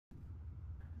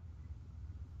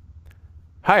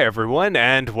Hi everyone,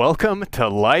 and welcome to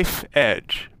Life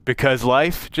Edge, because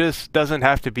life just doesn't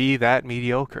have to be that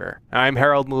mediocre. I'm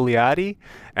Harold Muliati,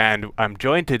 and I'm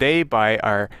joined today by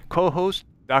our co-host,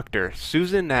 Dr.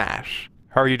 Susan Nash.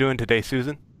 How are you doing today,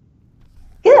 Susan?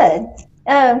 Good.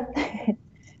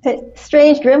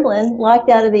 Strange gremlin locked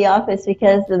out of the office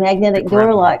because the magnetic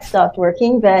door lock stopped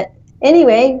working. But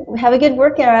anyway, we have a good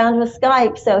workaround with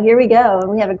Skype, so here we go. And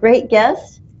we have a great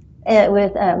guest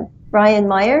with Brian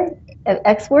Meier of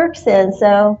XWorks, and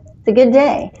so it's a good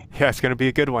day. Yeah, it's going to be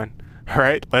a good one. All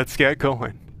right, let's get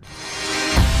going.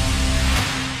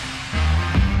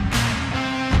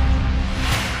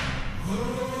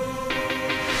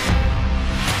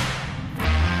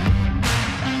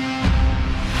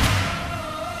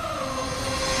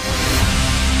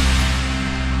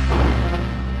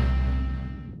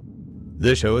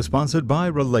 This show is sponsored by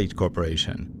Relate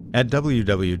Corporation at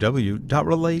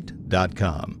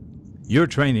www.relate.com, your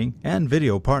training and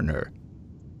video partner.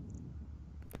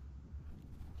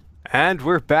 And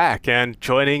we're back, and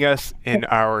joining us in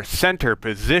our center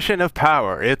position of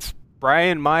power, it's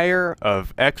Brian Meier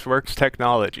of XWorks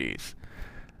Technologies.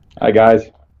 Hi, guys.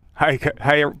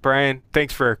 Hi, Brian.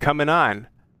 Thanks for coming on.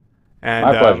 And,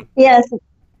 my pleasure. Yes,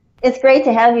 it's great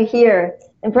to have you here.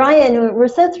 And Brian, we're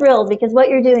so thrilled because what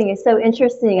you're doing is so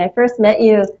interesting. I first met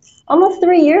you almost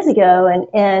 3 years ago,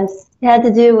 and it had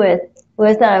to do with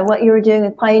what you were doing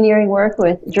with pioneering work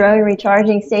with drone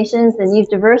recharging stations, and you've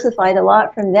diversified a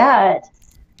lot from that.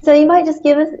 So you might just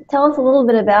tell us a little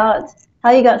bit about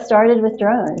how you got started with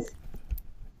drones.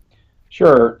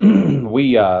 Sure.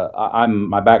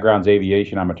 My background's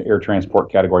aviation. I'm an air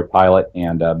transport category pilot,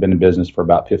 and been in business for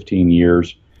about 15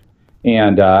 years.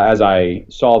 And as I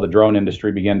saw the drone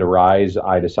industry begin to rise,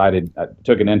 I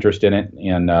took an interest in it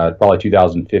in probably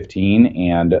 2015,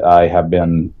 and I have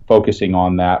been focusing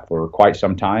on that for quite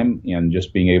some time, and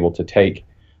just being able to take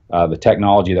the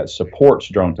technology that supports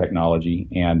drone technology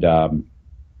and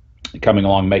coming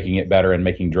along, making it better and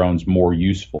making drones more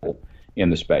useful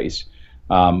in the space.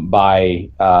 By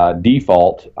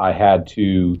default, I had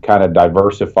to kind of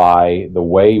diversify the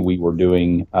way we were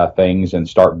doing things and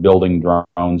start building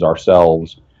drones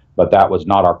ourselves, but that was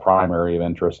not our primary of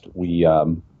interest. We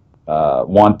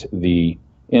want the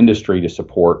industry to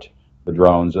support the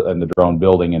drones and the drone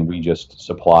building, and we just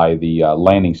supply the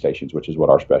landing stations, which is what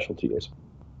our specialty is.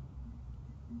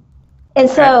 And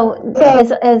so,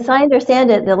 as I understand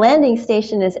it, the landing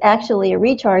station is actually a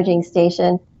recharging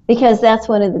station, because that's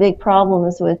one of the big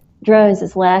problems with drones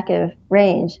is lack of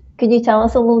range. Could you tell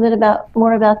us a little bit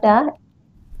more about that?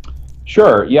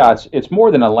 Sure. Yeah, it's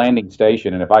more than a landing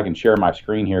station, and if I can share my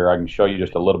screen here, I can show you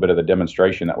just a little bit of the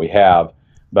demonstration that we have.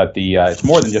 But it's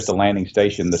more than just a landing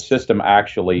station. The system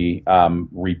actually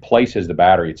replaces the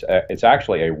battery. It's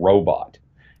actually a robot,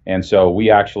 and so we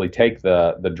actually take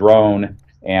the drone,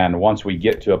 and once we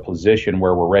get to a position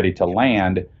where we're ready to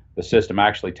land, the system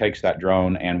actually takes that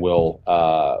drone and will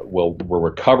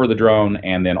recover the drone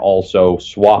and then also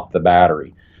swap the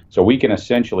battery. So we can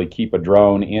essentially keep a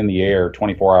drone in the air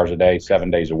 24 hours a day, 7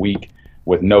 days a week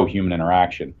with no human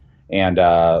interaction. And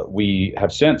we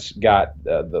have since got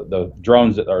the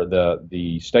drones that are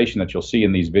the station that you'll see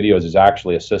in these videos is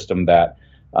actually a system that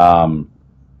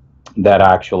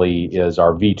actually is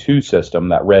our V2 system.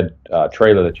 That red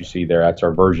trailer that you see there, that's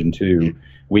our version 2.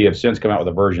 We have since come out with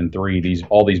a version 3.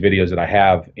 All these videos that I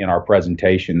have in our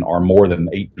presentation are more than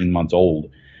 18 months old.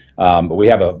 But we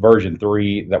have a version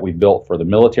 3 that we built for the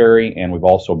military, and we've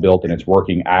also built, and it's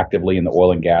working actively in the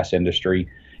oil and gas industry.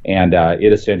 And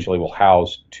it essentially will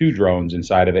house 2 drones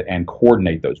inside of it and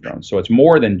coordinate those drones. So it's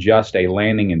more than just a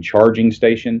landing and charging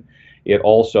station. It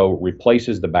also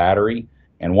replaces the battery.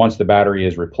 And once the battery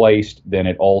is replaced, then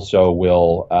it also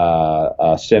will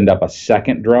send up a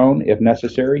second drone if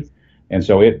necessary. And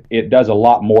so it does a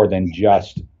lot more than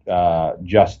just and I'm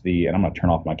going to turn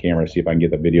off my camera to see if I can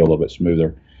get the video a little bit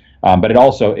smoother. But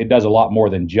it does a lot more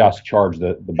than just charge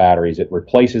the batteries. It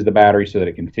replaces the battery so that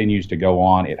it continues to go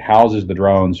on. It houses the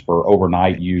drones for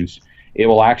overnight use. It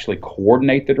will actually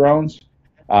coordinate the drones.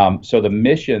 So the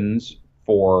missions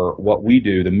for what we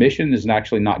do, the mission is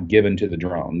actually not given to the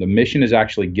drone. The mission is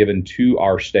actually given to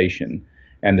our station,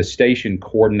 and the station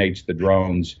coordinates the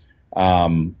drones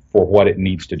for what it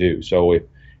needs to do. So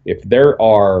if there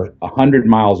are 100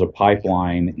 miles of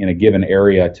pipeline in a given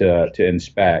area to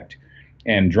inspect,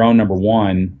 and drone number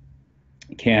 1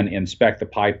 can inspect the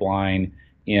pipeline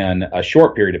in a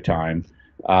short period of time,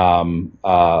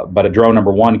 but a drone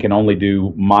number 1 can only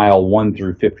do mile 1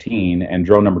 through 15, and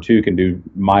drone number 2 can do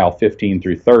mile 15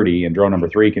 through 30, and drone number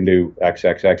 3 can do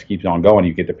XXX, keeps on going,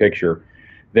 you get the picture.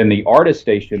 Then the RDISt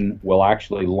station will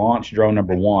actually launch drone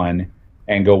number 1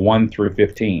 and go 1 through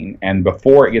 15. And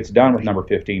before it gets done with number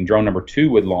 15, drone number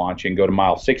 2 would launch and go to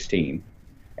mile 16.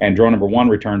 And drone number 1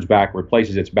 returns back,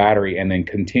 replaces its battery, and then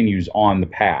continues on the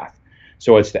path.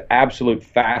 So it's the absolute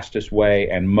fastest way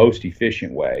and most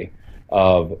efficient way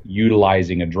of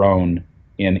utilizing a drone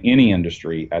in any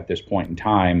industry at this point in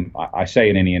time. I say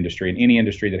in any industry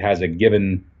that has a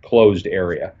given closed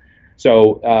area.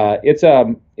 So it's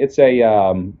a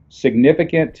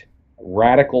significant,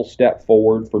 radical step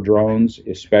forward for drones,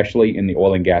 especially in the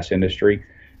oil and gas industry.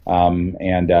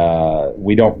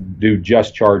 We don't do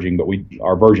just charging, but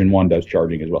our version 1 does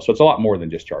charging as well. So it's a lot more than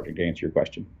just charging, to answer your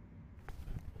question.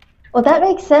 Well, that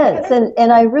makes sense.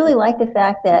 And I really like the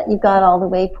fact that you've got all the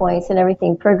waypoints and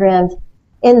everything programmed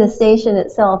in the station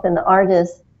itself in the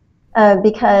RDISt,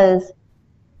 because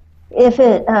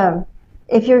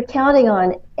if you're counting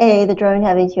on the drone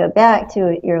having to go back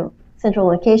to your central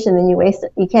location, then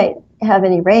you can't have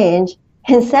any range.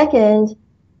 And second,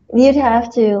 you'd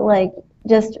have to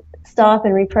just stop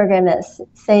and reprogram that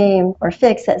same, or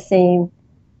fix that same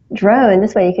drone.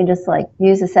 This way you can just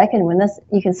use the second one.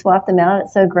 You can swap them out.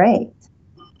 It's so great.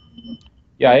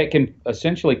 Yeah, it can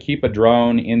essentially keep a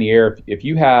drone in the air. If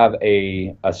you have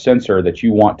a sensor that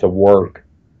you want to work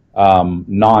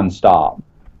nonstop,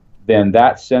 then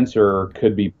that sensor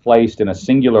could be placed in a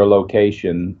singular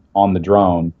location on the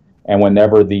drone. And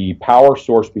whenever the power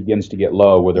source begins to get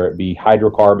low, whether it be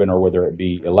hydrocarbon or whether it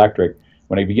be electric,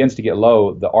 when it begins to get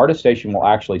low, the RDISt station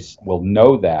will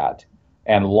know that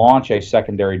and launch a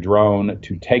secondary drone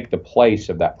to take the place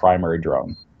of that primary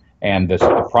drone. And the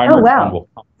primary drone will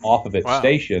come off of its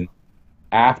station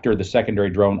after the secondary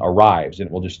drone arrives, and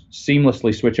it will just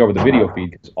seamlessly switch over the video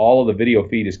feed, because all of the video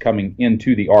feed is coming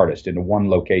into the RDISt into one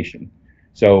location.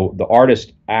 So the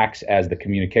RDISt acts as the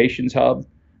communications hub,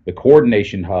 the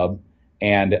coordination hub,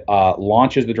 and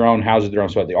launches the drone, houses the drone.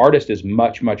 So the RDISt is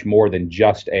much, much more than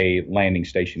just a landing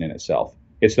station in itself.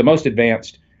 It's the most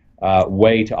advanced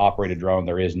way to operate a drone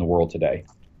there is in the world today.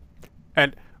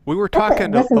 And we were talking.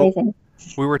 That's amazing.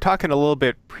 We were talking a little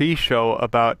bit pre-show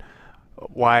about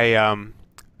why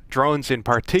drones in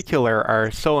particular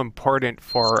are so important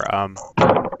for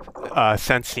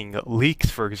sensing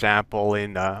leaks, for example,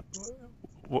 in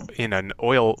an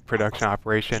oil production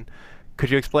operation. Could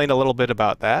you explain a little bit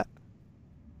about that?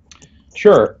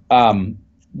 Sure.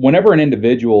 Whenever an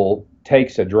individual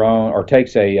takes a drone or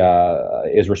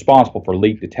is responsible for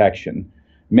leak detection,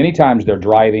 many times they're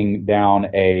driving down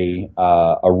a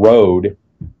road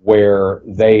where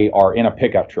they are in a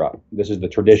pickup truck. This is the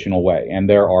traditional way, and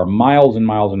there are miles and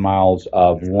miles and miles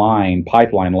of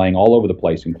pipeline laying all over the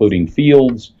place, including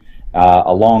fields,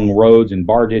 along roads and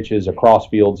bar ditches, across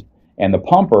fields. And the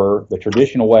pumper, the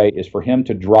traditional way, is for him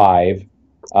to drive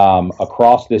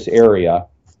across this area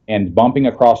and bumping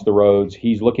across the roads.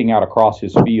 He's looking out across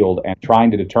his field and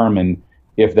trying to determine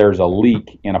if there's a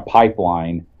leak in a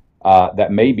pipeline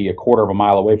that may be a quarter of a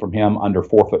mile away from him under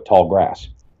 4-foot tall grass.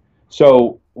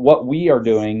 So what we are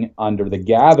doing under the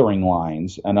gathering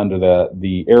lines and under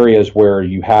the areas where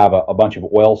you have a bunch of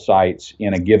oil sites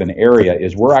in a given area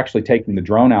is we're actually taking the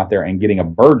drone out there and getting a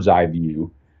bird's eye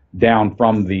view down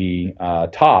from the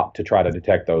top to try to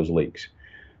detect those leaks.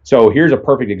 So here's a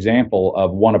perfect example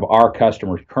of one of our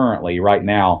customers currently right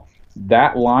now.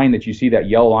 That line that you see, that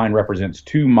yellow line, represents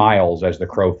 2 miles as the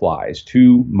crow flies,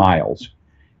 2 miles.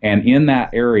 And in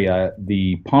that area,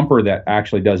 the pumper that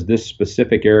actually does this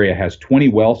specific area has 20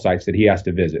 well sites that he has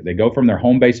to visit. They go from their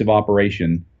home base of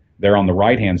operation, they're on the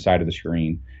right-hand side of the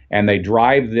screen, and they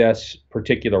drive this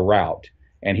particular route.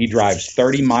 And he drives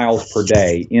 30 miles per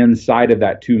day inside of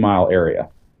that 2-mile area.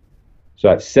 So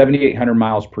that's 7,800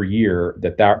 miles per year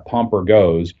that pumper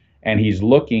goes, and he's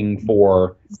looking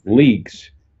for leaks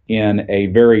in a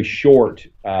very short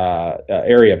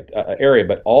area,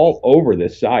 but all over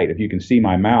this site, if you can see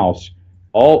my mouse,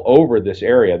 all over this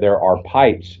area, there are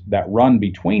pipes that run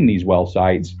between these well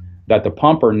sites that the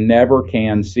pumper never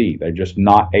can see. They're just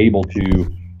not able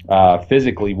to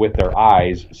physically, with their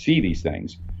eyes, see these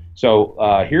things. So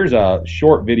here's a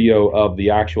short video of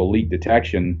the actual leak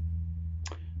detection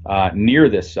near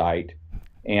this site,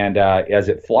 and as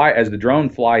the drone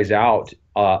flies out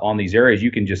on these areas,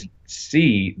 you can just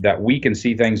see that we can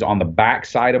see things on the back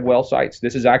side of well sites.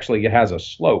 This is actually, it has a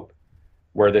slope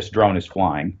where this drone is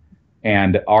flying,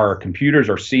 and our computers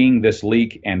are seeing this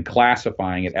leak and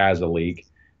classifying it as a leak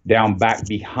down back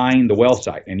behind the well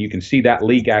site. And you can see that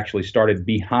leak actually started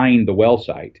behind the well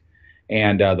site.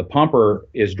 And the pumper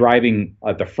is driving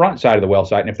at the front side of the well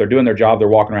site, and if they're doing their job, they're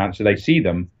walking around so they see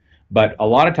them. But a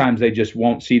lot of times they just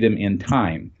won't see them in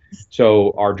time.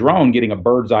 So our drone, getting a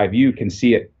bird's eye view, can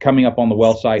see it coming up on the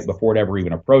well site before it ever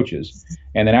even approaches.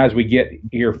 And then as we get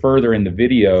here further in the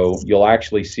video, you'll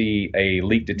actually see a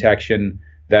leak detection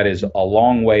that is a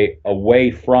long way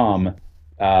away from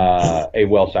a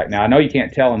well site. Now, I know you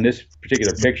can't tell in this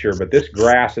particular picture, but this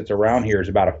grass that's around here is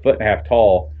about 1.5 feet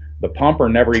tall. The pumper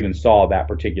never even saw that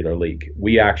particular leak.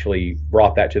 We actually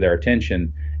brought that to their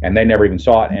attention, and they never even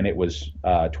saw it, and it was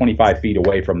 25 feet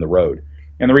away from the road.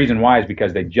 And the reason why is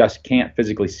because they just can't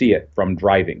physically see it from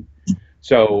driving.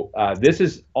 So this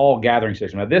is all gathering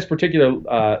system. Now, this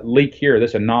particular leak here,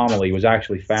 this anomaly, was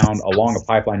actually found along a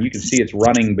pipeline. You can see it's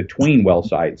running between well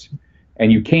sites,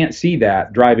 and you can't see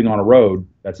that driving on a road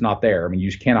that's not there. I mean, you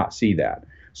just cannot see that.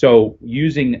 So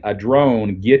using a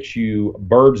drone gets you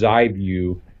bird's eye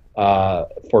view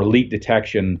for leak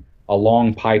detection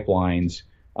along pipelines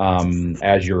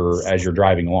as you're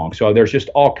driving along. So there's just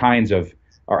all kinds of,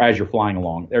 or as you're flying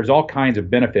along, there's all kinds of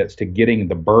benefits to getting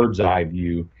the bird's eye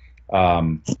view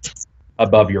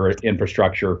above your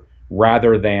infrastructure,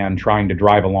 rather than trying to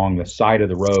drive along the side of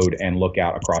the road and look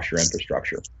out across your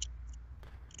infrastructure.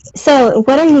 So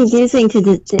what are you using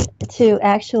to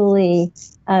actually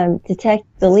detect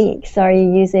the leaks? Are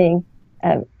you using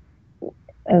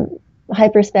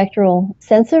hyperspectral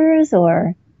sensors,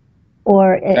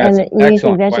 or and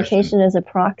using vegetation as a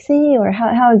proxy, or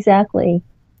how exactly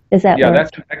does that work? Yeah,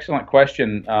 that's an excellent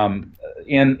question.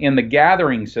 In the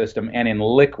gathering system and in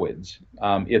liquids,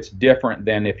 it's different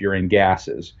than if you're in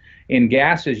gases. In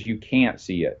gases, you can't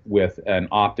see it with an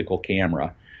optical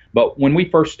camera. But when we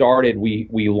first started,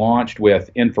 we launched with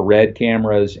infrared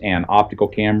cameras and optical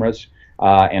cameras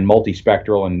and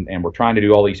multispectral, and we're trying to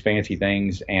do all these fancy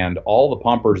things. And all the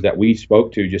pumpers that we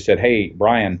spoke to just said, "Hey,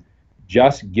 Brian,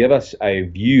 just give us a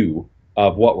view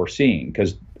of what we're seeing."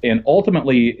 And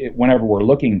ultimately, whenever we're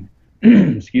looking,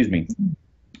 excuse me,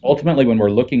 ultimately when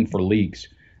we're looking for leaks,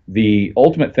 the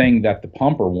ultimate thing that the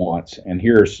pumper wants, and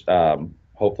here's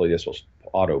hopefully this will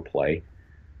autoplay.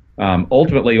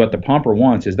 Ultimately, what the pumper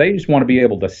wants is they just want to be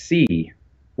able to see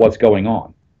what's going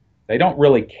on. They don't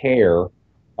really care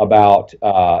about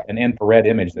an infrared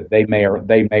image that they may or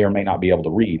may not be able to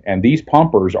read. And these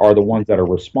pumpers are the ones that are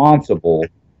responsible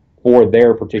for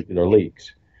their particular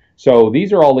leaks. So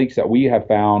these are all leaks that we have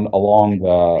found along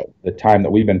the time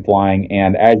that we've been flying.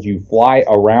 And as you fly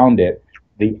around it,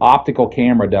 the optical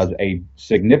camera does a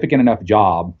significant enough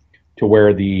job to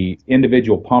where the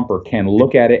individual pumper can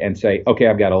look at it and say, okay,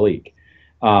 I've got a leak.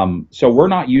 So we're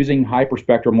not using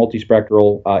hyperspectral,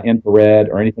 multispectral, infrared,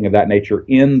 or anything of that nature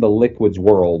in the liquids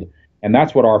world. And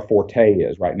that's what our forte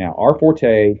is right now. Our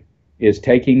forte is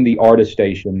taking the RDISt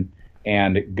station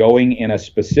and going in a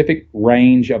specific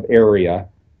range of area,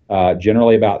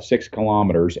 generally about 6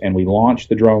 kilometers, and we launch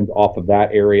the drones off of that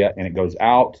area, and it goes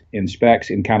out, inspects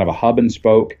in kind of a hub and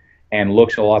spoke, and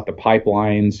looks a lot at the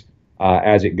pipelines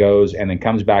as it goes, and then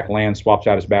comes back, lands, swaps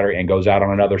out its battery, and goes out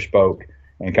on another spoke,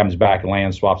 and comes back,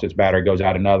 lands, swaps its battery, goes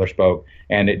out another spoke,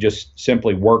 and it just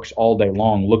simply works all day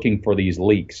long looking for these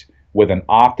leaks with an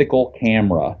optical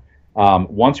camera.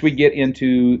 Once we get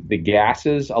into the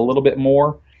gases a little bit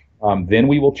more, then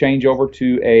we will change over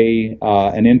to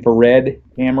an infrared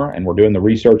camera, and we're doing the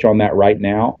research on that right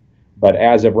now. But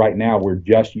as of right now, we're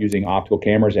just using optical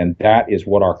cameras, and that is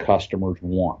what our customers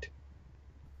want.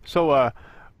 So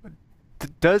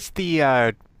does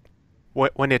the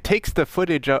when it takes the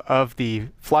footage of the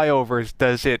flyovers,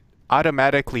 does it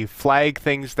automatically flag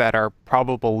things that are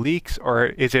probable leaks, or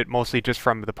is it mostly just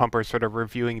from the pumper sort of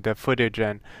reviewing the footage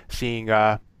and seeing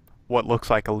what looks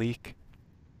like a leak?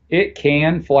 It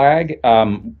can flag. A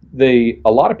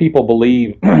lot of people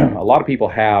believe, a lot of people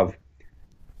have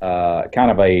kind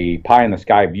of a pie in the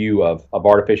sky view of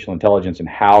artificial intelligence and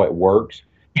how it works.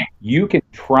 You can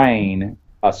train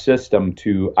a system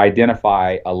to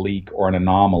identify a leak or an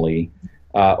anomaly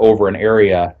over an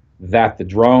area that the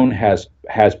drone has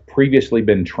previously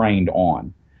been trained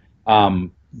on.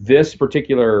 This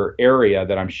particular area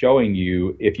that I'm showing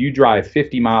you, if you drive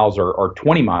 50 miles or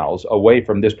 20 miles away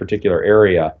from this particular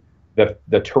area,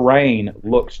 the terrain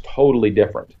looks totally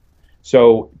different.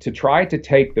 So to try to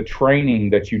take the training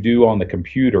that you do on the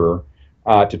computer,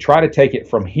 to try to take it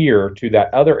from here to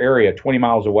that other area 20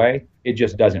 miles away, it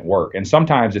just doesn't work. And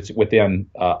sometimes it's within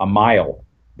a mile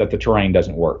that the terrain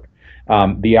doesn't work.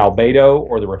 The albedo,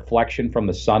 or the reflection from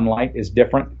the sunlight, is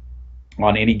different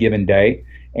on any given day,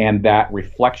 and that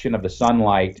reflection of the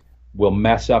sunlight will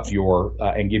mess up your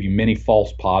and give you many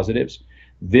false positives.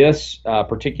 This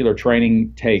particular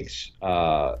training takes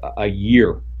a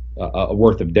year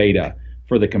worth of data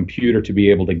for the computer to be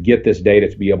able to get this data,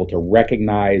 to be able to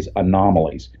recognize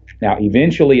anomalies. Now,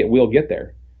 eventually it will get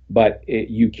there, but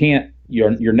you can't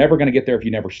you're never going to get there if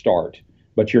you never start.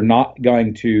 But you're not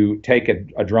going to take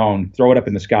a drone, throw it up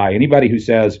in the sky. Anybody who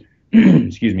says,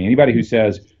 excuse me, anybody who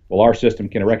says, well, our system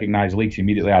can recognize leaks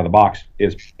immediately out of the box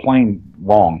is plain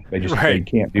wrong. They just they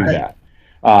can't do that.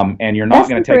 And you're not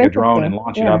going to take a drone and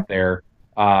launch it up there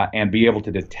and be able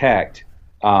to detect,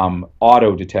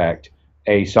 auto detect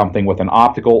something with an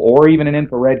optical or even an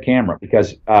infrared camera,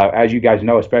 because as you guys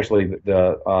know, especially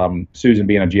Susan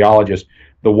being a geologist,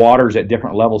 the waters at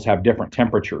different levels have different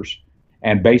temperatures.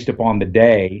 And based upon the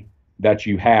day that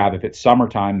you have, if it's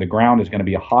summertime, the ground is going to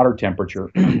be a hotter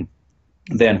temperature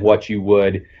than what you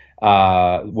would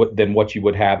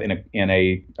have in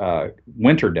a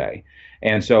winter day.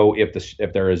 And so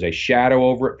if there is a shadow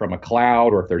over it from a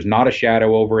cloud, or if there's not a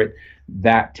shadow over it,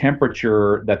 that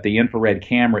temperature that the infrared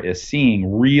camera is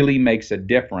seeing really makes a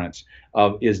difference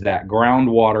of, is that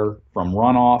groundwater from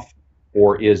runoff,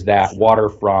 or is that water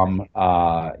from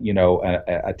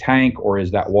a tank, or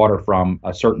is that water from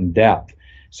a certain depth?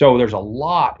 So there's a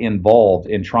lot involved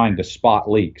in trying to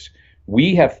spot leaks.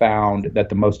 We have found that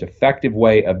the most effective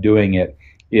way of doing it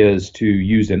is to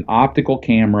use an optical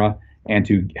camera and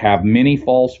to have many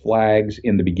false flags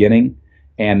in the beginning,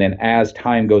 and then as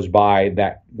time goes by,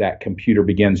 that computer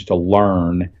begins to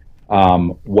learn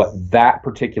what that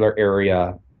particular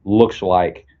area looks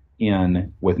like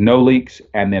with no leaks,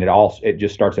 and then it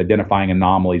just starts identifying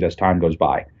anomalies as time goes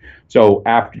by. So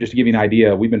just to give you an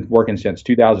idea, we've been working since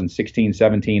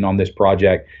 2016-17 on this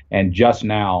project, and just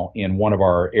now in one of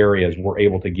our areas we're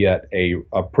able to get a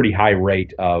pretty high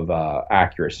rate of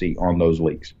accuracy on those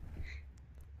leaks.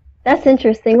 That's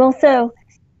interesting. Well, so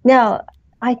now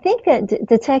I think that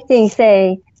detecting,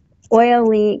 say, oil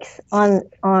leaks on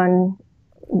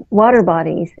water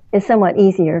bodies is somewhat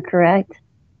easier, correct?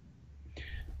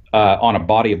 On a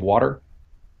body of water?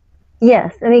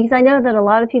 Yes. I mean, because I know that a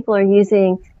lot of people are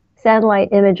using satellite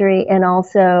imagery and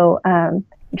also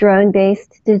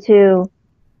drone-based to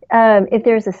if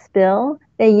there's a spill,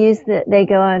 they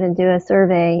go out and do a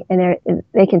survey, and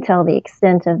they can tell the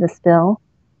extent of the spill.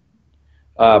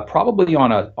 Probably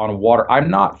on a water. I'm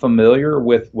not familiar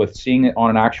with seeing it on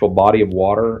an actual body of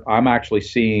water. I'm actually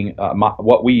seeing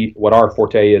what our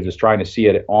forte is trying to see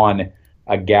it on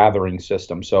a gathering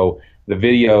system. So the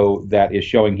video that is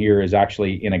showing here is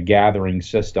actually in a gathering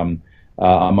system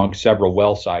among several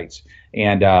well sites,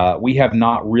 and we have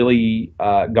not really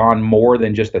gone more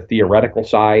than just the theoretical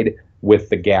side with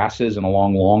the gases and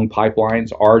along long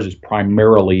pipelines. Ours is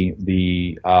primarily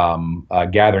the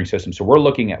gathering system. So we're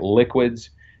looking at liquids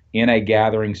in a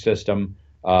gathering system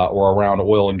or around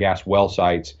oil and gas well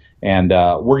sites, and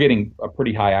we're getting a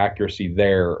pretty high accuracy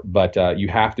there, but you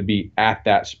have to be at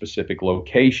that specific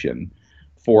location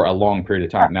for a long period of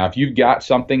time. Now, if you've got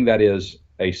something that is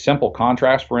a simple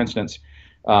contrast, for instance,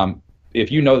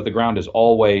 if you know that the ground is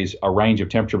always a range of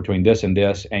temperature between this and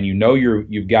this, and you know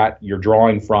you're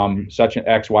drawing from such an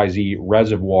XYZ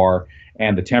reservoir,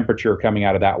 and the temperature coming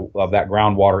out of that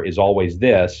groundwater is always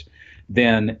this,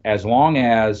 then as long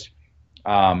as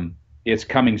it's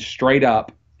coming straight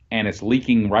up and it's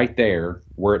leaking right there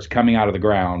where it's coming out of the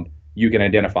ground, you can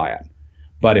identify it.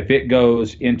 But if it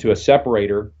goes into a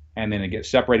separator and then it gets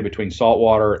separated between salt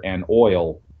water and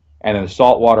oil, and then the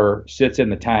salt water sits in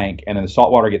the tank, and then the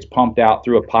salt water gets pumped out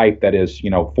through a pipe that is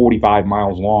 45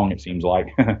 miles long, it seems like,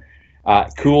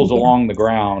 cools along the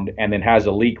ground, and then has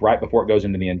a leak right before it goes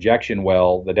into the injection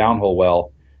well, the downhole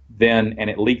well, and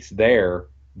it leaks there,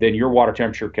 then your water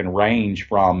temperature can range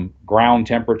from ground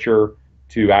temperature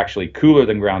to actually cooler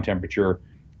than ground temperature,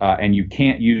 and you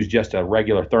can't use just a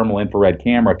regular thermal infrared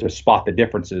camera to spot the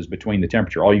differences between the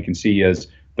temperature. All you can see is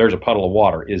there's a puddle of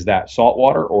water. Is that salt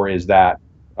water, or is that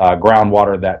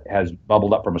groundwater that has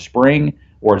bubbled up from a spring,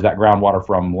 or is that groundwater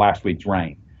from last week's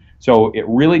rain? So it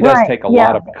really does take a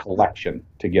lot of collection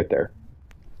to get there.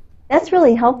 That's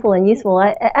really helpful and useful.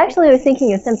 I was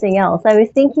thinking of something else. I was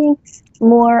thinking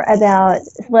more about,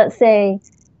 let's say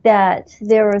that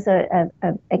there was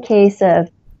a case of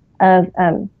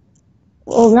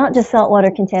well, not just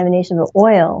saltwater contamination, but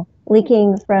oil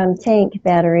leaking from tank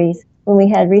batteries when we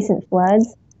had recent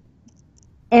floods.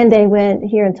 And they went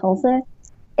here in Tulsa,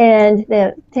 and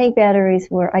the tank batteries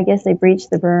were, I guess they breached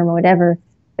the berm or whatever,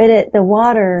 but the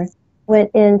water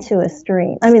went into a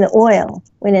stream. I mean, the oil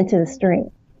went into the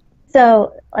stream.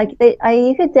 So, like,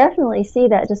 you could definitely see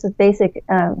that just with basic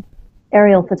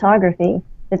aerial photography,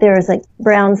 that there was like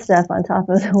brown stuff on top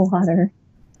of the water.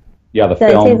 Yeah, the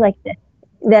film. It seems like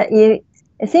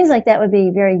it seems like that would be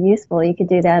very useful. You could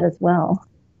do that as well.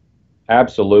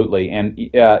 Absolutely, and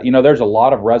there's a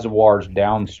lot of reservoirs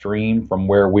downstream from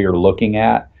where we are looking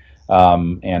at,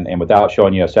 and without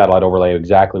showing you a satellite overlay of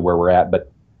exactly where we're at,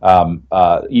 but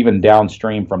Even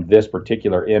downstream from this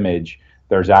particular image,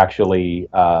 there's actually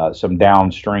some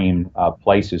downstream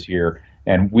places here,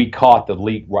 and we caught the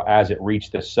leak as it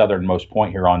reached the southernmost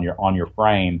point here on your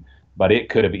frame. But it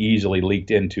could have easily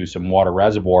leaked into some water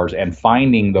reservoirs. And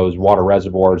finding those water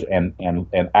reservoirs and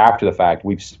after the fact,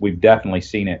 we've definitely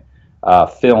seen it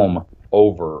film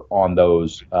over on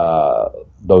those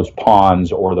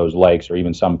ponds or those lakes or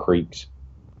even some creeks.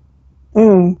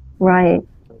 Right.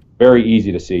 Very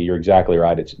easy to see. You're exactly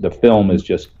right. The film is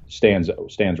just stands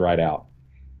right out.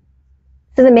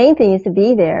 So the main thing is to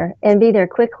be there and be there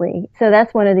quickly. So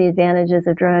that's one of the advantages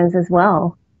of drones as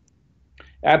well.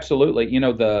 Absolutely. You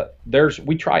know,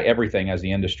 we try everything as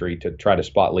the industry to try to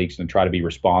spot leaks and try to be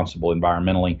responsible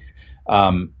environmentally.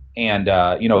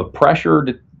 You know, pressure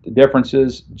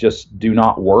differences just do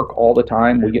not work all the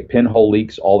time. We get pinhole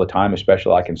leaks all the time,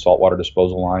 especially like in saltwater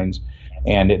disposal lines.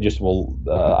 And it just will.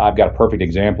 I've got a perfect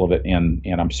example of it, and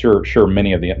I'm sure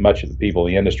much of the people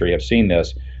in the industry have seen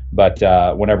this. But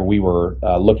whenever we were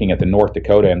looking at the North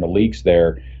Dakota and the leaks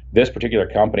there, this particular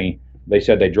company, they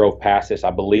said they drove past this. I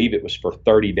believe it was for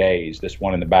 30 days. This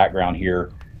one in the background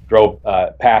here drove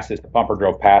past this. The pumper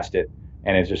drove past it,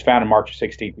 and it was found in March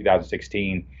 16,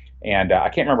 2016. And I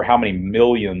can't remember how many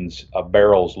millions of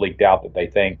barrels leaked out that they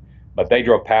think, but they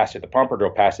drove past it. The pumper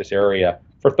drove past this area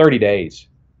for 30 days.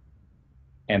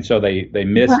 And so they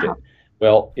missed it.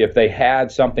 Well, if they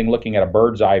had something looking at a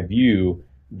bird's eye view,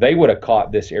 they would have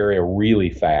caught this area really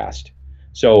fast.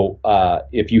 So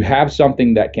if you have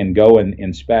something that can go and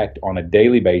inspect on a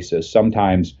daily basis,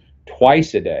 sometimes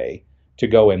twice a day, to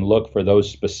go and look for those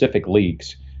specific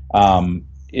leaks,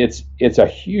 it's a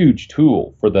huge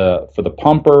tool for the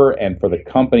pumper and for the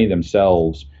company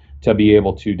themselves to be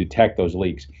able to detect those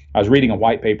leaks. I was reading a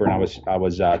white paper, and I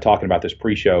was talking about this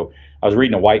pre-show. I was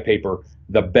reading a white paper.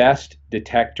 The best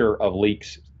detector of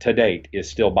leaks to date is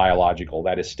still biological.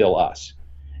 That is still us.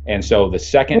 And so the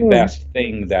second best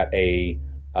thing that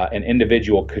an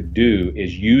individual could do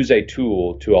is use a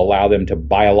tool to allow them to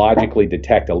biologically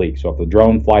detect a leak. So if the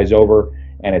drone flies over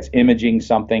and it's imaging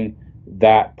something,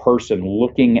 that person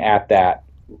looking at that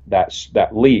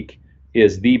leak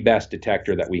is the best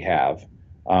detector that we have,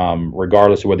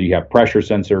 regardless of whether you have pressure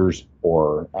sensors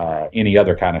or any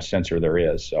other kind of sensor there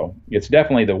is. So it's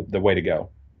definitely the way to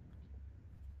go.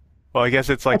 Well, I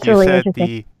guess it's like That's you really said, interesting.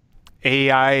 the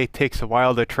AI takes a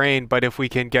while to train, but if we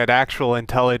can get actual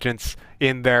intelligence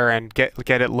in there and get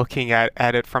it looking at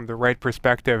it from the right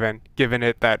perspective and giving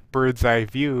it that bird's eye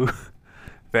view,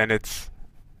 then it's...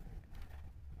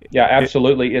 Yeah,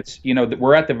 absolutely. It's, you know,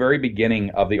 we're at the very beginning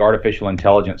of the artificial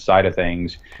intelligence side of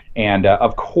things, and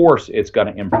of course it's going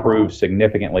to improve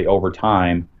significantly over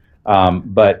time.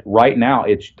 But right now,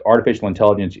 artificial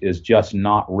intelligence is just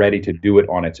not ready to do it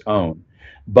on its own.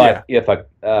 But if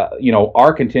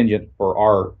our contingent for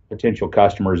our potential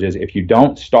customers is, if you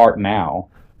don't start now,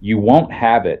 you won't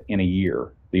have it in a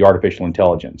year, the artificial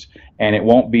intelligence, and it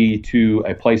won't be to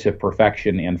a place of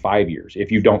perfection in 5 years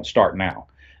if you don't start now.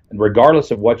 And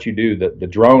regardless of what you do, the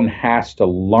drone has to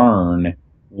learn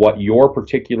what your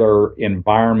particular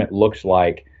environment looks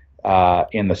like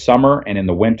in the summer and in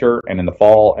the winter and in the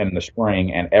fall and in the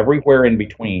spring and everywhere in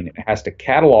between. It has to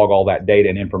catalog all that data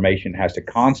and information, has to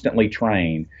constantly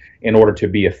train in order to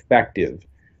be effective.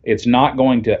 It's not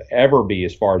going to ever be,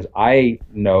 as far as I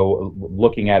know,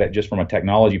 looking at it just from a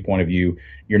technology point of view,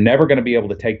 you're never going to be able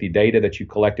to take the data that you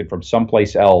collected from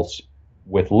someplace else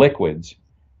with liquids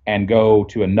and go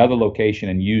to another location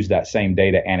and use that same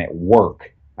data and it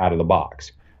work out of the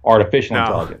box. Artificial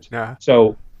intelligence. No.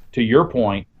 So to your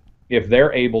point, if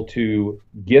they're able to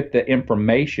get the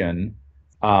information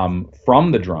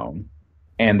from the drone,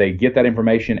 and they get that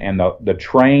information, and the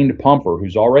trained pumper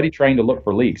who's already trained to look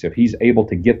for leaks, if he's able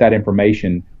to get that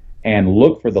information and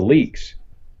look for the leaks,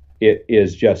 it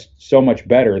is just so much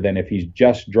better than if he's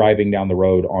just driving down the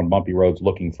road on bumpy roads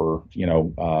looking for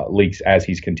leaks as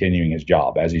he's continuing his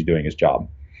job, as he's doing his job.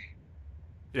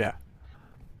 Yeah.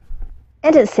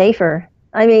 And it's safer.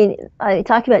 I mean, I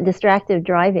talked about distracted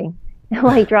driving,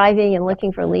 like driving and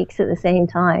looking for leaks at the same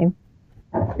time.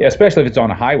 Yeah, especially if it's on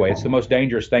a highway. It's the most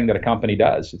dangerous thing that a company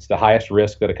does. It's the highest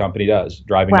risk that a company does,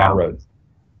 driving down a road.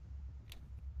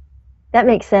 That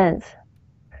makes sense.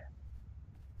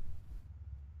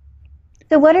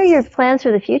 So what are your plans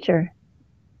for the future?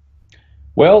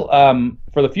 Well,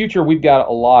 for the future, we've got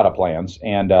a lot of plans.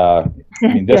 And I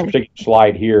mean, this particular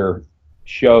slide here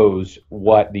shows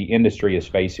what the industry is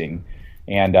facing.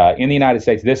 And in the United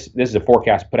States, this is a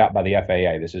forecast put out by the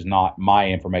FAA. This is not my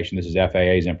information. This is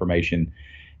FAA's information.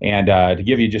 And to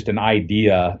give you just an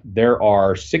idea, there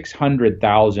are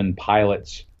 600,000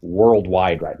 pilots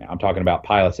worldwide right now. I'm talking about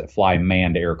pilots that fly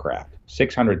manned aircraft.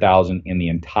 600,000 in the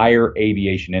entire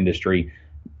aviation industry,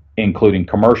 including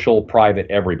commercial, private,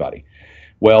 everybody.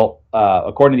 Well,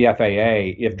 according to the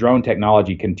FAA, if drone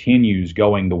technology continues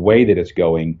going the way that it's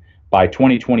going, by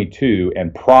 2022,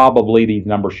 and probably these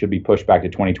numbers should be pushed back to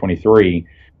 2023,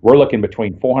 we're looking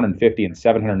between 450 and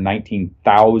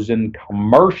 719,000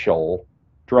 commercial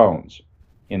drones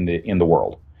in the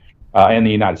world, in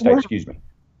the United States, excuse me.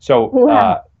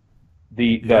 So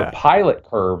the pilot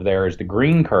curve there is the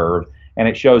green curve, and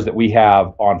it shows that we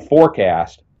have on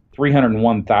forecast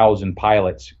 301,000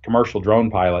 pilots, commercial drone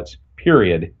pilots,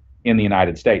 period, in the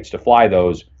United States to fly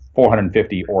those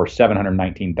 450 or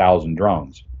 719,000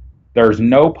 drones. There's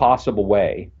no possible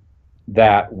way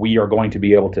that we are going to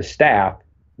be able to staff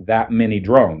that many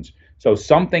drones. So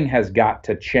something has got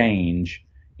to change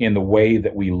in the way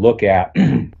that we look at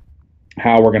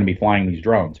how we're going to be flying these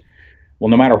drones. Well,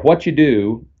 no matter what you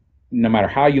do, no matter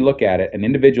how you look at it, an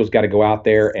individual's got to go out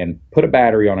there and put a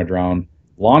battery on a drone,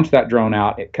 launch that drone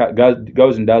out, it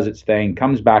goes and does its thing,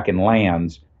 comes back and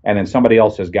lands, and then somebody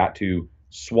else has got to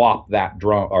swap that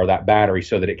drone or that battery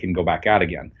so that it can go back out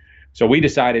again. So we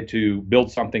decided to build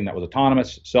something that was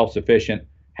autonomous, self-sufficient,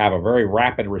 have a very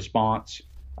rapid response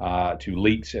to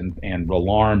leaks and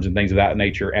alarms and things of that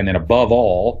nature, and then above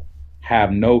all,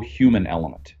 have no human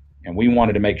element. And we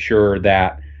wanted to make sure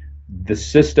that the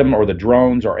system or the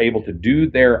drones are able to do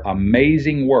their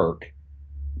amazing work,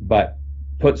 but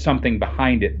put something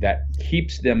behind it that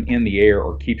keeps them in the air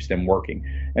or keeps them working.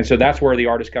 And so that's where the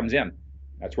RDISt comes in.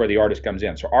 That's where the RDISt comes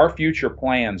in. So our future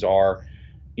plans are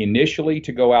initially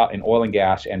to go out in oil and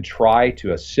gas and try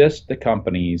to assist the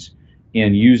companies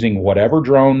in using whatever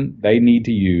drone they need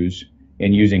to use,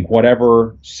 in using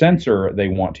whatever sensor they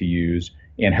want to use,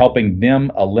 in helping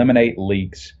them eliminate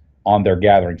leaks on their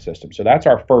gathering system. So that's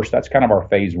that's kind of our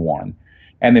phase one.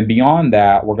 And then beyond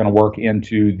that, we're going to work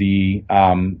into the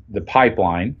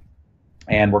pipeline,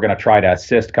 and we're going to try to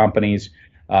assist companies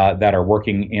that are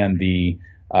working in the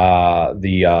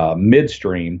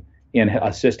midstream in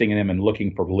assisting them in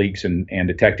looking for leaks and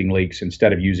detecting leaks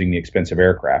instead of using the expensive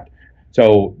aircraft.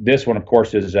 So this one, of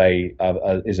course, is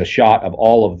a shot of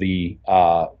all of the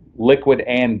liquid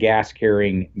and gas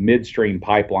carrying midstream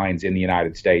pipelines in the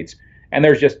United States, and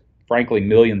there's just frankly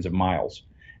millions of miles.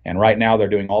 And right now they're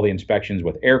doing all the inspections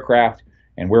with aircraft,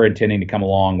 and we're intending to come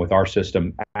along with our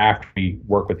system after we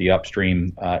work with the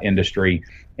upstream industry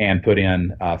and put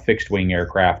in fixed wing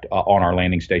aircraft on our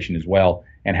landing station as well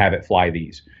and have it fly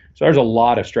these. So there's a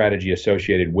lot of strategy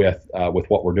associated with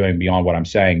what we're doing beyond what I'm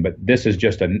saying, but this is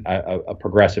just a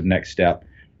progressive next step.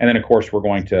 And then, of course, we're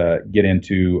going to get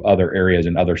into other areas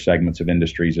and other segments of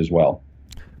industries as well.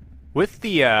 With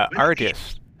the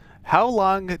RDISt, how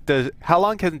long can the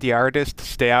RDISt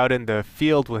stay out in the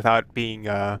field without being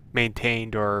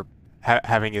maintained or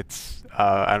having its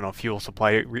I don't know, fuel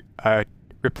supply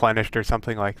replenished or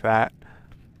something like that?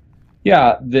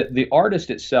 Yeah, the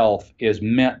RDISt itself is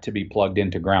meant to be plugged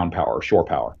into ground power, shore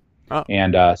power. Oh.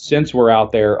 And since we're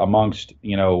out there amongst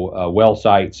well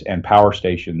sites and power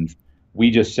stations, we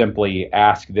just simply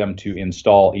ask them to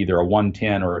install either a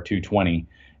 110 or a 220,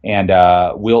 and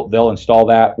they'll install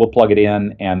that. We'll plug it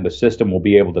in, and the system will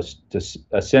be able to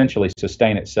essentially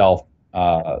sustain itself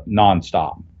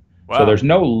nonstop. Wow. So there's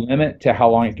no limit to how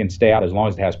long it can stay out as long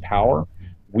as it has power.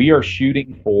 We are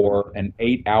shooting for an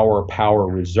 8-hour power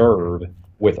reserve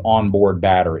with onboard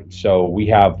batteries. So we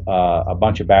have a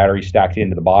bunch of batteries stacked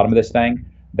into the bottom of this thing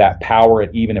that power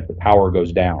it even if the power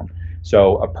goes down.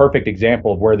 So a perfect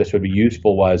example of where this would be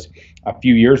useful was a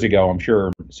few years ago. I'm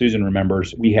sure Susan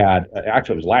remembers, we had,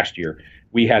 actually it was last year,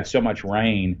 we had so much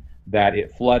rain that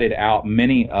it flooded out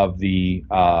many of the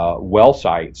well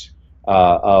sites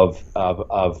of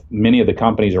many of the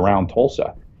companies around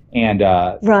Tulsa. And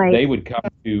they would come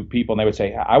to people and they would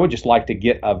say, I would just like to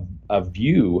get a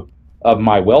view of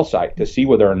my well site to see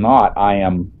whether or not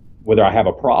whether I have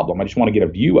a problem. I just want to get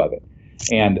a view of it.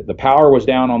 And the power was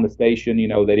down on the station.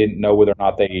 They didn't know whether or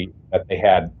not they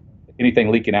had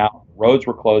anything leaking out. Roads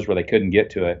were closed where they couldn't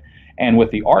get to it. And with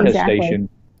the RDISt station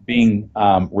being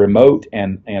remote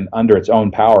and under its own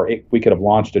power, we could have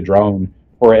launched a drone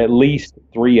for at least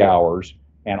 3 hours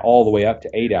and all the way up to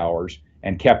 8 hours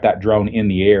and kept that drone in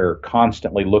the air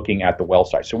constantly looking at the well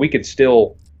site. So we could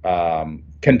still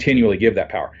continually give that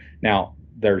power. Now,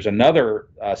 there's another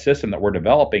system that we're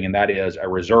developing, and that is a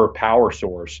reserve power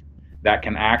source that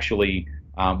can actually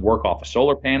work off of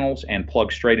solar panels and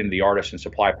plug straight into the RDISt and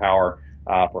supply power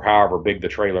for however big the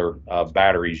trailer of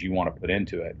batteries you want to put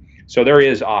into it. So there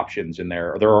is options in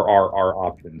there. There are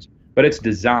options. but it's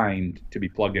designed to be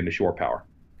plugged into shore power.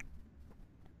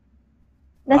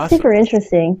 That's Awesome. super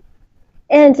interesting.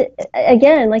 And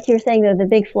again, like you were saying, though, the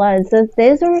big floods,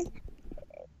 those are,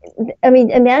 I mean,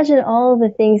 imagine all the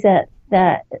things that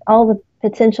all the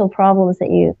potential problems that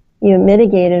you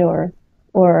mitigated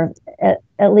or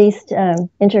at least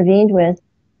intervened with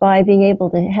by being able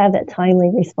to have that timely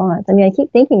response. I mean, I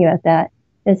keep thinking about that.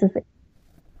 It's just,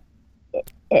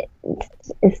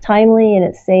 it's timely and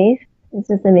it's safe. It's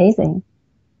just amazing.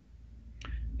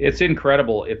 It's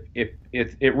incredible.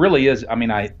 It really is. I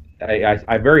mean, I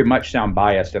very much sound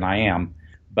biased, and I am,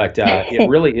 but it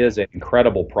really is an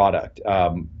incredible product.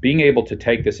 Being able to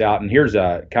take this out, and here's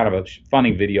a kind of a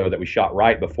funny video that we shot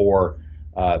right before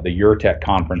the EuroTech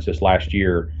conference this last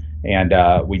year,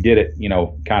 and we did it,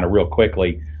 kind of real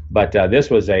quickly. But this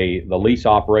was the lease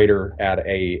operator at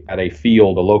a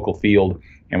field, a local field,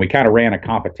 and we kind of ran a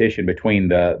competition between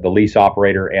the lease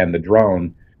operator and the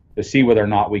drone to see whether or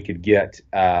not we could get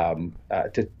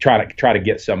to try to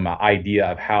get some idea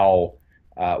of how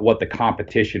what the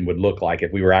competition would look like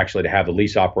if we were actually to have the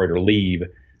lease operator leave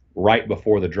right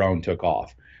before the drone took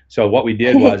off. So what we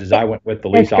did was I went with the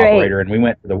lease operator, and we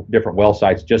went to the different well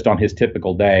sites just on his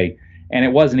typical day, and it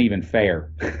wasn't even fair.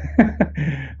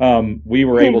 We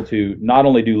were able to not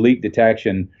only do leak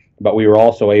detection, but we were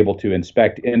also able to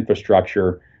inspect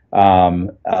infrastructure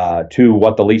to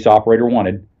what the lease operator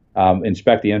wanted.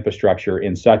 Inspect the infrastructure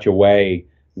in such a way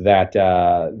that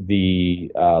the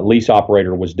lease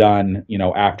operator was done,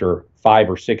 after 5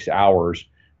 or 6 hours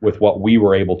with what we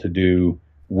were able to do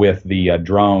with the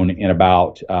drone in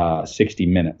about 60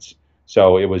 minutes.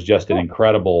 So it was just an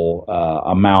incredible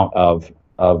amount of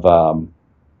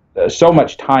so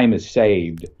much time is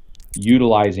saved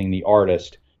utilizing the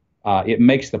RDISt. It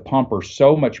makes the pumper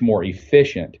so much more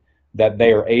efficient that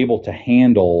they are able to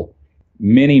handle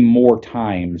many more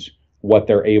times what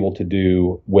they're able to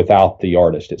do without the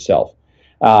RDISt itself.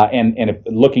 And if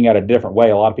looking at a different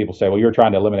way, a lot of people say, well, you're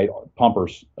trying to eliminate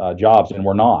pumpers' jobs, and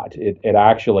we're not. It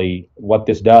actually, what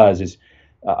this does is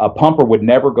a pumper would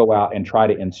never go out and try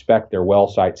to inspect their well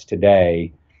sites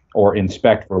today or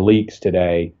inspect for leaks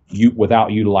today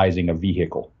without utilizing a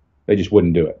vehicle. They just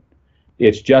wouldn't do it.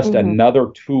 It's just another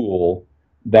tool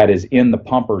that is in the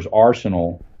pumper's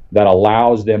arsenal that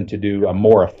allows them to do a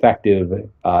more effective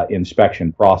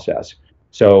inspection process.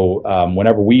 So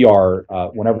whenever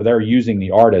they're using the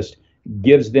RDISt,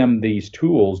 gives them these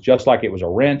tools just like it was a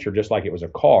wrench or just like it was a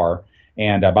car.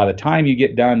 And by the time you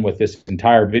get done with this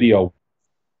entire video,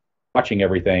 watching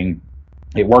everything,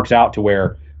 it works out to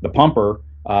where the pumper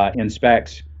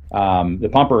inspects,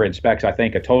 I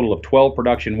think, a total of 12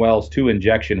 production wells, 2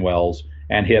 injection wells,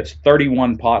 and hits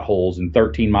 31 potholes and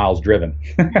 13 miles driven.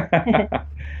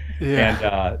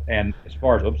 Yeah. And as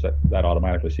far as, that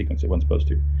automatically sequenced, it wasn't supposed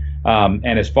to.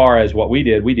 And as far as what we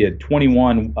did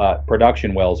 21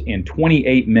 production wells in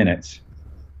 28 minutes,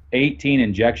 18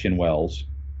 injection wells,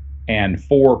 and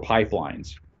 4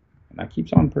 pipelines. And that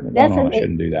keeps on going on. I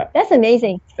shouldn't do that. That's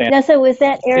amazing. Now, so was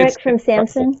that Eric from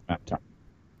Samson?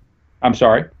 I'm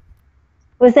sorry?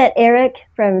 Was that Eric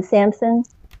from Samson?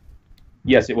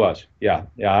 Yes, it was. Yeah.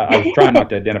 I was trying not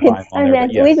to identify him on there,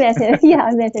 but yes. We've met him. Yeah,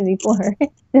 I met him before.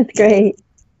 That's great.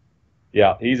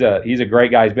 Yeah, he's a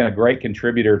great guy. He's been a great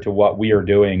contributor to what we are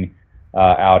doing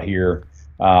out here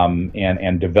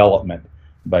and development.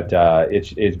 But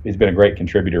it's been a great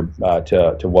contributor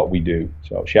to what we do.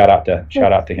 So shout out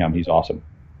to him. He's awesome.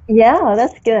 Yeah,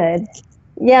 that's good.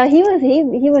 Yeah, he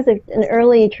was an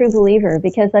early true believer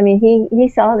because I mean he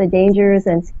saw the dangers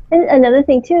and another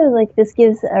thing too, like this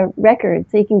gives a record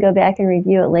so you can go back and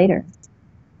review it later.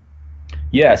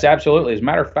 Yes, absolutely. As a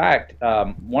matter of fact,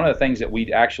 one of the things that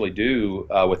we actually do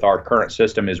with our current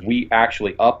system is we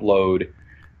actually upload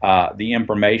the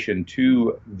information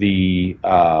to the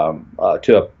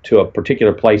to a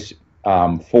particular place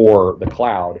for the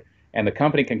cloud, and the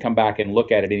company can come back and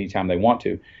look at it anytime they want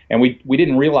to. And we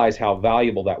didn't realize how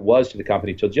valuable that was to the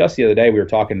company until just the other day. We were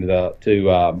talking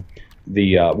to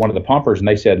one of the pumpers, and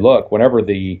they said, look, whenever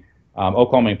the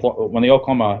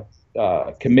Oklahoma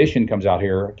Commission comes out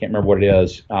here, I can't remember what it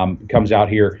is, comes out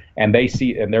here and they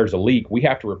see and there's a leak, we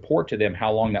have to report to them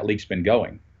how long that leak's been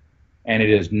going. And it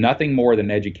is nothing more than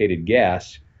an educated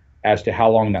guess as to how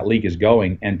long that leak is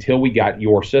going until we got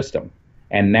your system.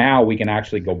 And now we can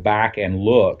actually go back and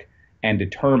look and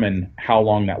determine how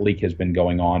long that leak has been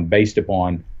going on based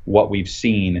upon what we've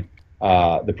seen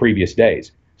the previous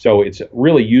days. So it's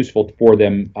really useful for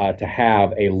them to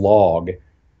have a log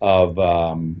of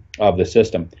the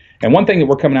system. And one thing that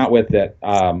we're coming out with that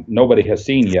nobody has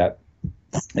seen yet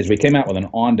is we came out with an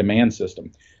on-demand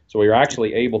system. So we are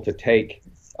actually able to take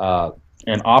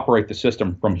and operate the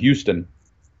system from Houston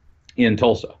in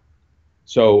Tulsa.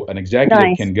 So an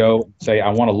executive can go and say, I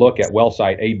want to look at well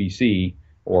site ABC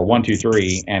or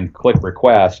 123 and click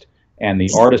request, and the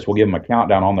artist will give them a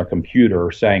countdown on their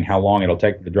computer saying how long it'll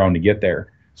take the drone to get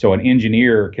there. So an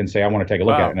engineer can say, I want to take a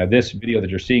look at it. Now, this video that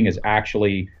you're seeing is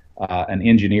actually an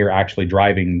engineer actually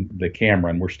driving the camera,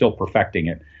 and we're still perfecting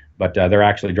it, but they're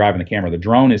actually driving the camera. The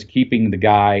drone is keeping the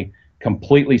guy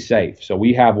completely safe. So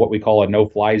we have what we call a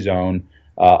no-fly zone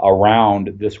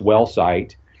around this well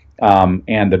site,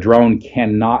 and the drone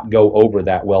cannot go over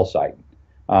that well site.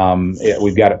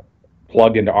 We've got it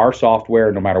plugged into our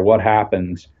software. No matter what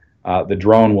happens, the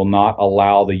drone will not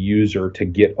allow the user to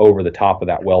get over the top of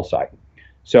that well site.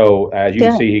 So as you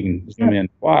can see, he can zoom in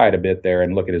quite a bit there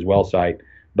and look at his well site.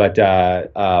 But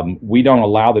we don't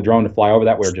allow the drone to fly over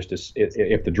that. We're just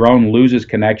if the drone loses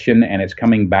connection and it's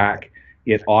coming back,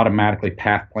 it automatically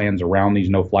path plans around these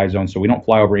no-fly zones. So we don't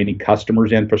fly over any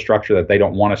customer's infrastructure that they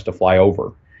don't want us to fly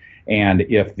over. And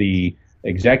if the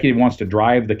executive wants to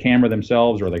drive the camera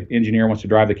themselves, or the engineer wants to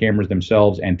drive the cameras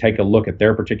themselves and take a look at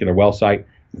their particular well site,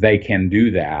 they can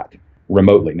do that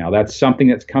remotely. Now, that's something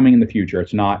that's coming in the future.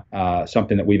 It's not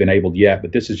something that we've enabled yet,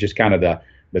 but this is just kind of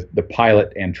the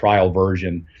pilot and trial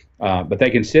version. But they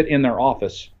can sit in their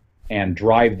office and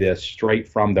drive this straight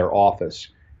from their office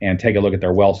and take a look at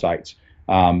their well sites.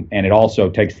 And it also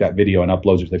takes that video and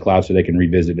uploads it to the cloud so they can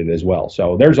revisit it as well.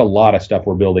 So there's a lot of stuff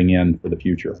we're building in for the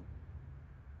future.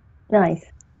 Nice.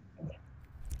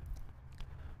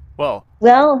 Well,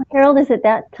 Harold, is it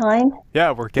that time?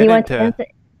 Yeah, we're getting to.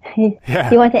 Yeah.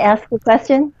 You want to ask the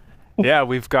question? Yeah,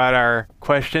 we've got our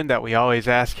question that we always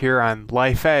ask here on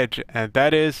Life Edge, and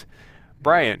that is,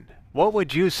 Brian, what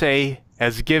would you say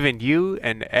has given you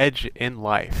an edge in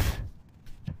life?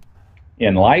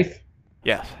 In life?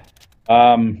 Yes.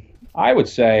 I would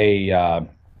say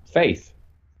faith.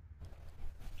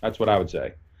 That's what I would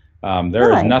say.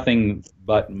 There is nothing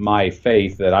but my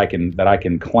faith that I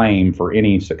can claim for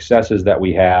any successes that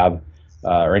we have,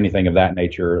 or anything of that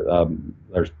nature.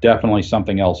 There's definitely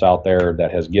something else out there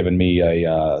that has given me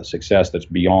a success that's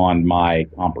beyond my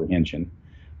comprehension.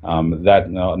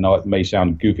 No, it may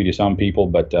sound goofy to some people,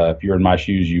 but if you're in my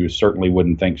shoes, you certainly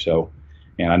wouldn't think so.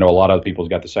 And I know a lot of other people's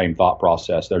got the same thought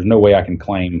process. There's no way I can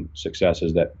claim some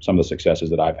of the successes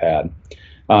that I've had.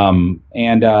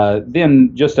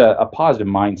 Then just a positive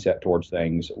mindset towards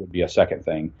things would be a second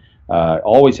thing.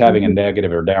 Always having a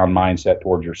negative or down mindset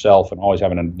towards yourself, and always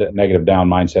having a negative down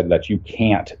mindset that you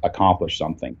can't accomplish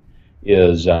something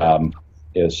is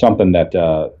something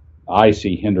that I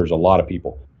see hinders a lot of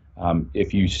people.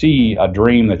 If you see a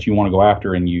dream that you want to go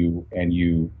after and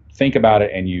you think about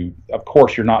it, and of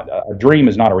course a dream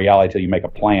is not a reality until you make a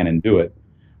plan and do it.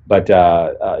 But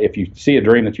if you see a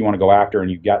dream that you want to go after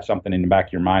and you've got something in the back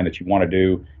of your mind that you want to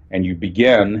do and you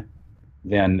begin,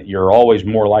 then you're always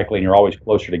more likely and you're always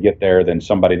closer to get there than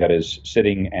somebody that is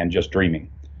sitting and just dreaming.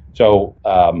 So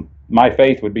my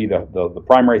faith would be the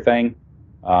primary thing.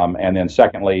 And then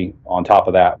secondly, on top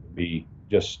of that, would be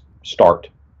just start.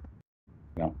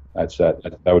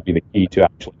 That would be the key to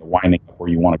actually winding up where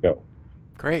you want to go.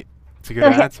 Great. That's a good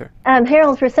answer.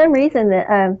 Harold, for some reason,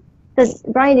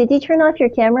 Brian, did you turn off your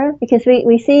camera? Because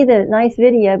we see the nice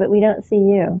video, but we don't see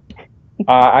you.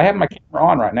 I have my camera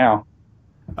on right now.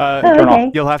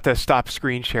 You'll have to stop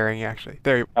screen sharing, actually.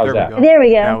 There we go. There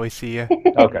we go. Now we see you.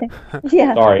 Okay.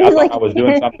 Yeah. Sorry, I was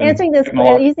doing something. Answering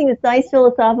using this nice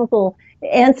philosophical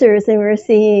answers, and we're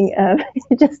seeing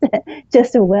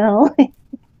just a well.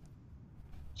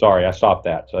 Sorry, I stopped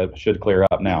that, so it should clear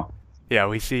up now. Yeah,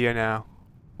 we see you now.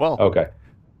 Well, okay.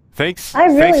 Thanks. I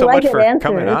really thanks so like much for answer.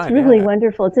 coming on. It's really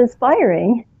wonderful. It's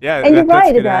inspiring. Yeah, and you're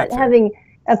right that's about answer. having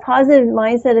a positive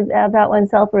mindset about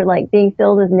oneself, or like being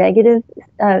filled with negative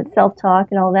self-talk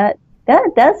and all that.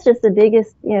 That's just the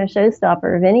biggest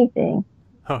showstopper of anything.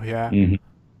 Oh yeah. Mm-hmm.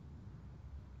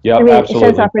 Yeah,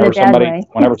 absolutely.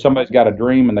 Whenever somebody's got a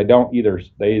dream and they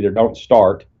either don't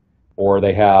start, or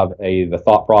they have the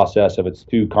thought process of it's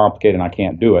too complicated and I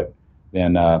can't do it,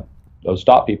 then those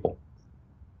stop people.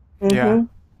 Mm-hmm. Yeah.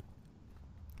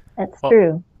 That's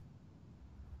true.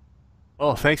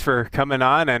 Well, thanks for coming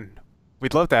on, and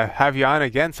we'd love to have you on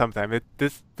again sometime.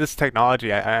 This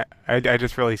technology, I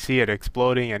just really see it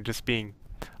exploding and just being.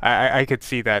 I could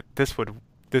see that this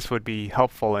would be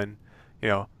helpful in,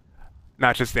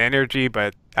 not just the energy,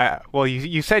 but well,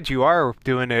 you said you are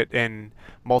doing it in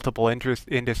multiple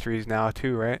industries now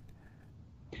too, right?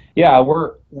 Yeah,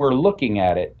 we're looking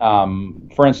at it.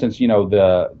 For instance,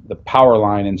 the power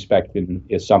line inspection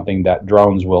is something that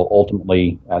drones will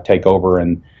ultimately take over,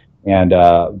 and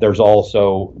there's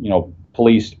also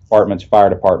police departments, fire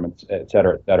departments, et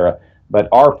cetera, But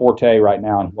our forte right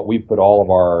now, and what we've put all of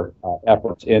our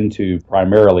efforts into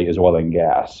primarily, is oil and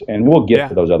gas. And we'll get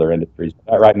to those other industries.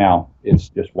 But right now, it's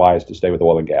just wise to stay with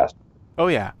oil and gas. Oh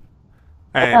yeah.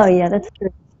 Oh yeah, that's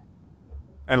true.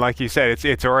 And like you said,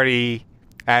 it's already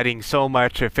adding so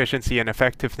much efficiency and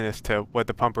effectiveness to what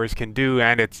the pumpers can do,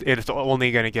 and it's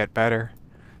only going to get better.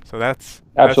 So that's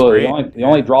absolutely great. The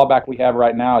only drawback we have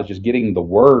right now is just getting the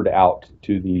word out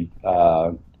to the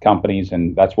companies,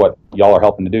 and that's what y'all are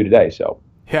helping to do today. So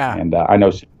yeah, and I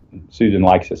know Susan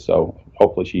likes us, so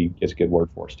hopefully she gets a good word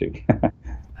for us too.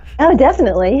 Oh,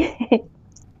 definitely.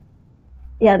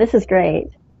 Yeah, this is great.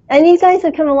 And you guys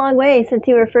have come a long way since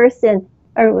you were first in,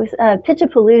 or it was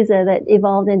Pitchapalooza that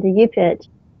evolved into UPitch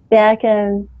back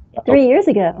 3 years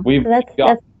ago. We've so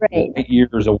that's great. 8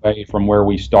 years away from where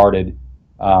we started.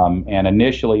 And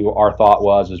initially our thought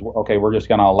was, okay, we're just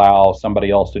going to allow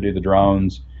somebody else to do the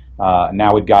drones.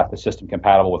 Now we've got the system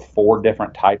compatible with 4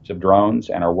 different types of drones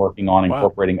and are working on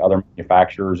incorporating other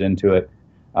manufacturers into it,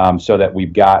 so that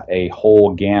we've got a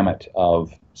whole gamut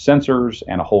of sensors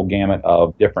and a whole gamut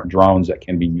of different drones that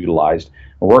can be utilized.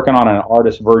 We're working on an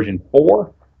RDISt version 4.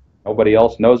 Nobody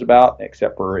else knows about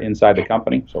except for inside the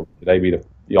company. So today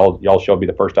y'all shall be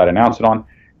the first I'd announce it on.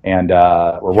 And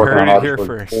we're working on RDISt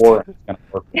version 4. And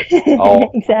it's going to work with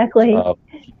all exactly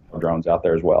drones out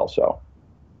there as well. So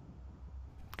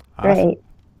awesome. Great.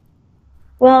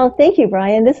 Well, thank you,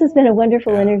 Brian. This has been a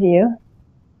wonderful interview.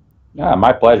 Yeah,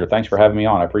 my pleasure. Thanks for having me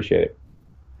on. I appreciate it.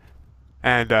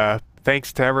 And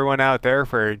thanks to everyone out there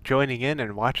for joining in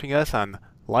and watching us on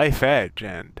Life Edge.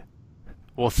 And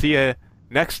we'll see you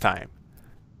next time.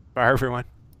 Bye, everyone.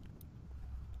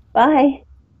 Bye.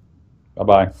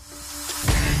 Bye-bye.